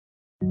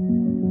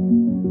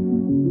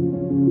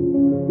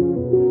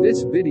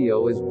This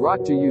video is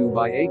brought to you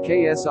by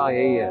AKS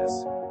IAS.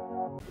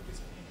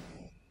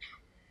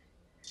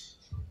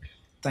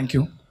 Thank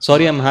you.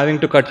 Sorry, I'm having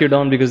to cut you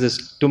down because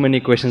there's too many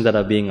questions that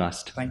are being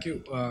asked. Thank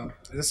you. I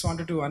just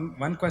wanted to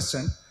one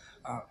question.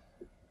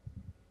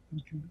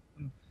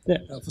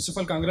 First of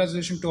all,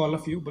 congratulations to all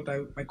of you. But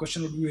my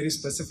question would be very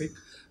specific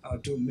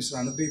to Mr.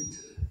 Anudeep.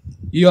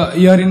 You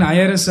are in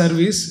IRS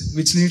service,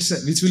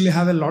 which will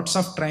have a lots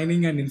of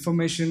training and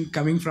information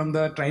coming from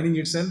the training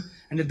itself,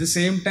 and at the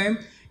same time,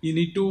 you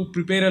need to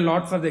prepare a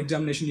lot for the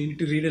examination. You need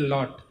to read a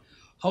lot.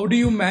 How do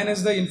you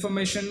manage the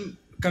information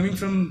coming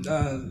from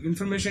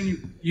information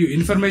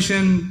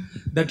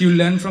that you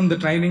learn from the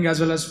training, as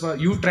well as for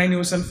you train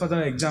yourself for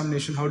the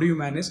examination? How do you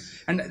manage?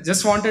 And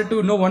just wanted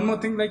to know one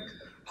more thing, like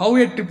how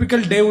a typical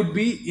day would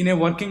be in a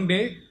working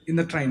day in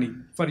the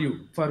training for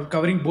you, for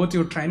covering both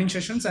your training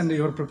sessions and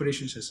your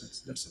preparation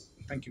sessions. That's it.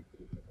 Thank you.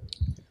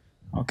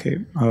 Okay.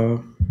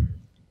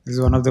 This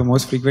is one of the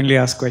most frequently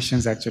asked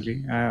questions,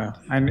 actually.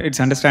 And it's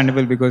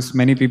understandable because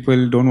many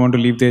people don't want to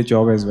leave their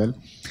job as well.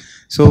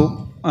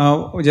 So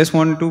just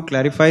want to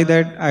clarify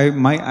that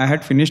I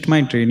had finished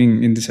my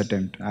training in this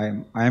attempt.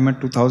 I am a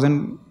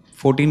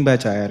 2014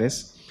 batch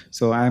IRS.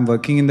 So I am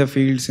working in the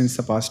field since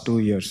the past 2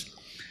 years.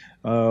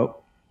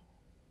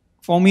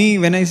 For me,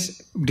 when I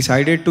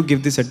decided to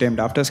give this attempt,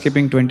 after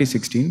skipping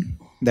 2016,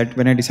 that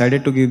when I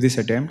decided to give this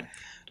attempt,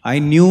 I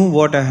knew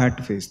what I had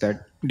to face,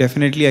 that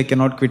definitely I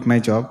cannot quit my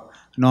job,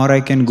 nor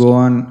I can go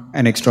on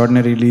an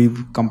extraordinary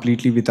leave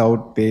completely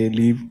without pay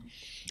leave.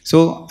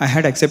 So I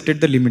had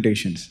accepted the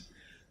limitations.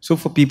 So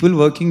for people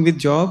working with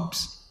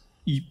jobs,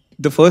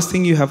 the first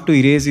thing you have to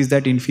erase is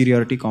that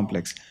inferiority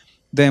complex.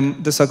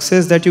 The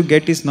success that you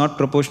get is not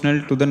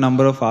proportional to the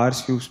number of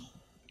hours you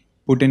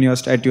put in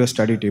at your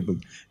study table.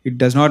 It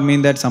does not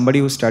mean that somebody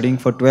who's studying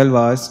for 12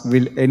 hours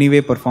will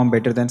anyway perform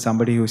better than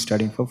somebody who's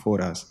studying for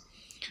 4 hours.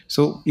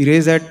 So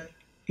erase that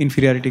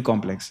inferiority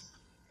complex.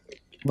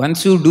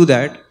 Once you do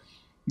that,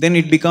 then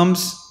it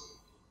becomes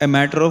a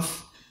matter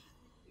of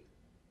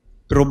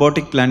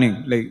robotic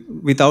planning, like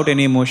without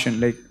any emotion.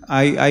 Like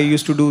I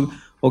used to do,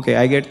 okay,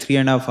 I get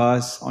 3.5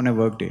 hours on a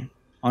work day.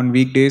 On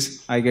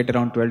weekdays, I get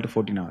around 12 to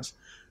 14 hours.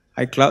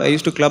 I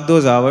used to club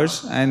those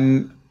hours,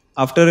 and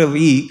after a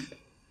week,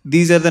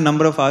 these are the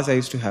number of hours I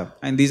used to have,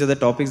 and these are the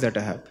topics that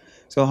I have.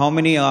 So how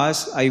many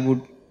hours I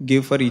would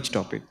give for each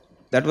topic.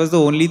 That was the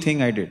only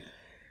thing I did.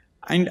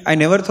 And I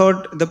never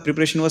thought the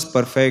preparation was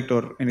perfect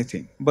or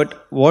anything.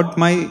 But what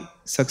my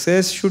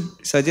success should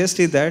suggest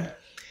is that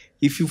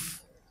if you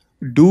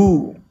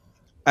do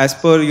as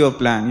per your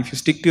plan, if you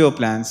stick to your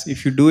plans,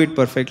 if you do it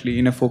perfectly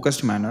in a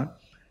focused manner,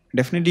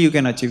 definitely you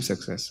can achieve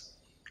success.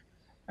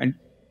 And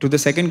to the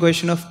second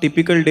question of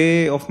typical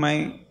day of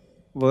my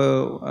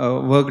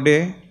work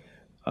day,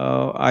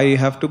 I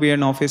have to be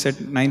in office at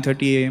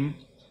 9:30 a.m.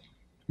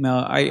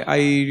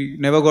 I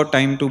never got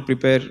time to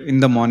prepare in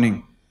the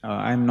morning.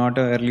 I'm not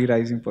an early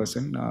rising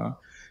person.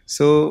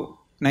 So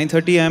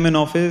 9:30 I am in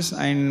office,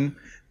 and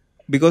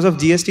because of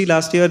GST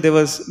last year,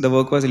 the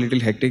work was a little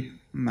hectic.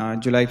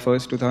 July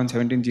 1st,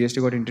 2017,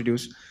 GST got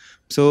introduced.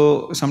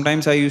 So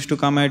sometimes I used to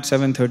come at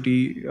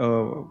 7:30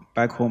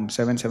 back home,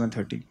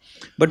 7:30.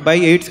 But by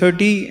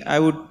 8:30, I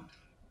would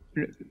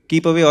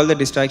keep away all the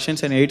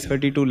distractions, and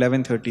 8:30 to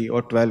 11:30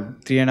 or 12,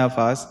 3.5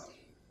 hours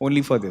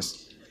only for this.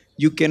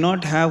 You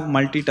cannot have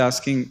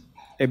multitasking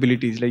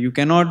abilities. Like you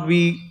cannot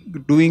be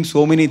doing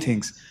so many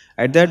things.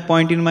 At that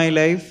point in my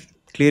life,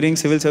 clearing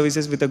civil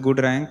services with a good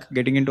rank,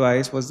 getting into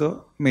IAS was the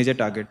major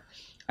target.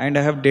 And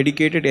I have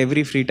dedicated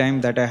every free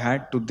time that I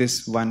had to this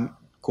one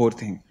core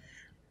thing.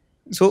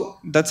 So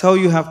that's how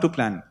you have to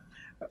plan.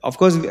 Of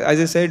course,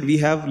 as I said, we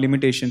have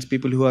limitations,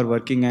 people who are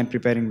working and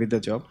preparing with the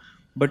job.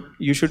 But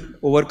you should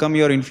overcome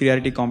your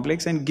inferiority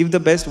complex and give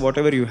the best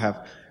whatever you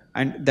have.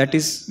 And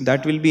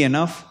that will be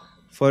enough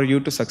for you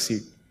to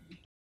succeed.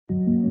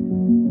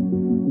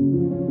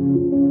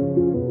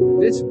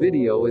 This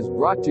video is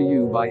brought to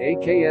you by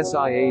AKS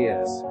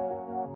IAS.